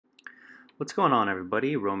What's going on,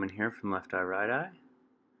 everybody? Roman here from Left Eye, Right Eye.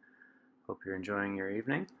 Hope you're enjoying your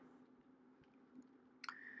evening.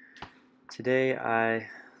 Today I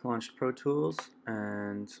launched Pro Tools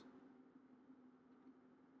and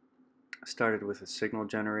started with a signal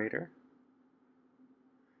generator,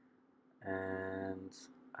 and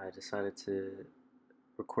I decided to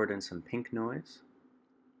record in some pink noise,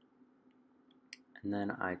 and then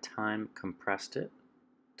I time compressed it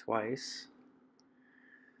twice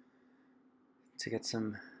to get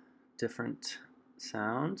some different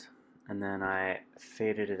sound, and then I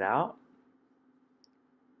faded it out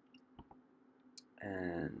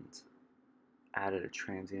and added a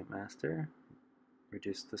transient master,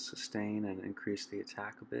 reduced the sustain and increased the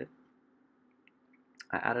attack a bit.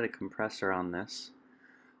 I added a compressor on this,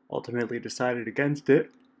 ultimately decided against it,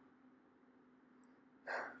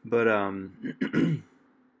 but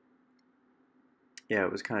yeah,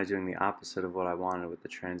 it was kind of doing the opposite of what I wanted with the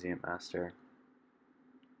transient master.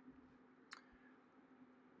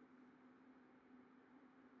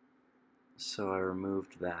 So I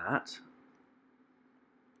removed that,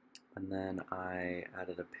 and then I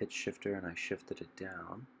added a pitch shifter and I shifted it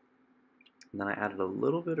down, and then I added a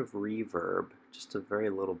little bit of reverb, just a very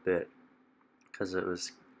little bit, because it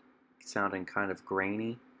was sounding kind of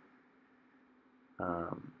grainy.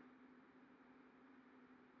 And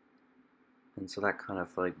so that kind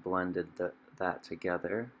of like blended that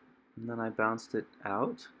together, and then I bounced it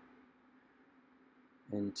out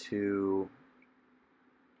into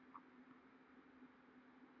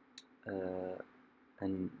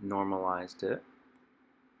and normalized it.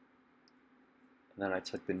 And then I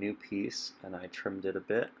took the new piece and I trimmed it a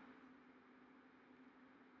bit,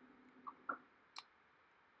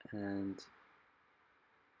 and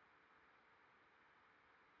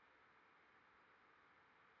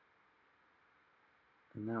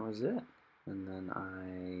that was it. And then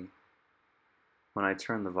when I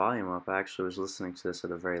turned the volume up, I actually was listening to this at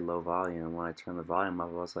a very low volume. When I turned the volume up,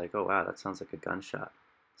 I was like, oh wow, that sounds like a gunshot.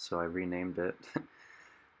 So I renamed it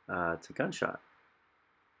to Gunshot.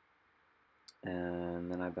 And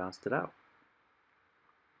then I bounced it out.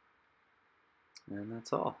 And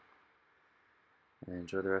that's all.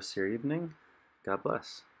 Enjoy the rest of your evening. God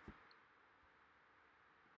bless.